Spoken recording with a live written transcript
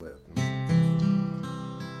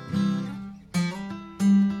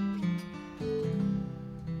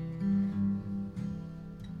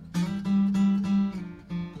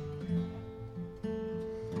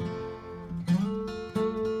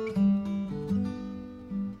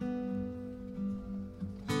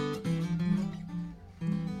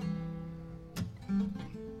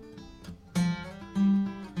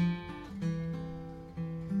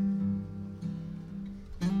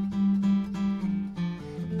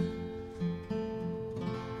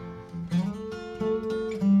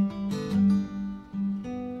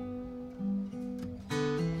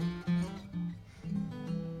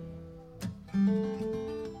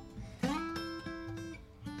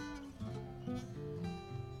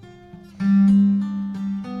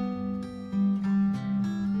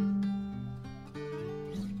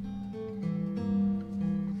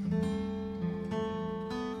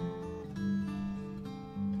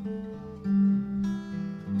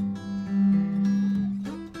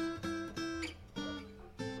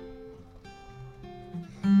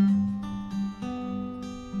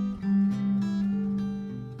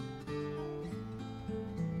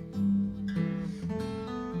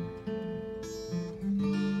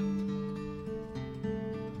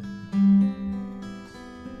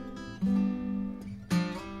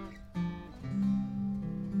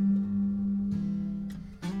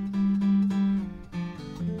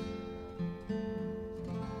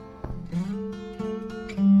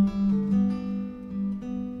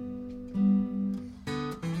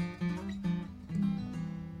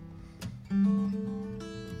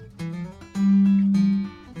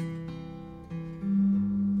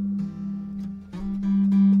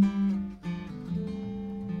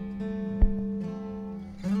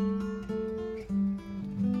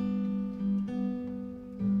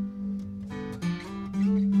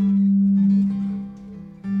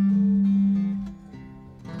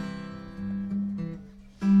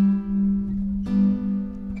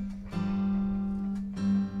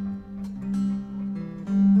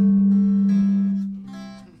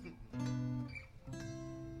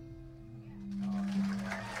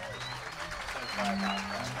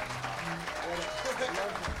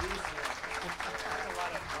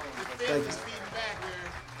Thank you.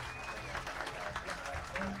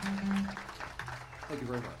 Thank you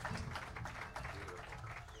very much.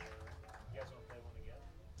 You guys want to play one together?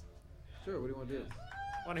 Sure, what do you want to do?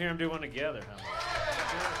 I want to hear them do one together. Huh?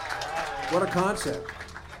 What a concept.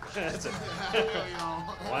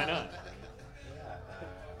 Why not?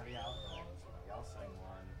 Y'all sing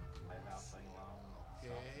one, maybe I'll sing along.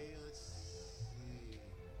 Okay, let's see.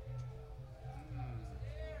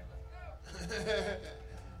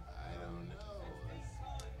 I don't know.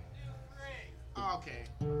 Okay.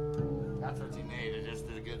 That's what you need, is just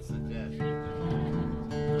a good suggestion.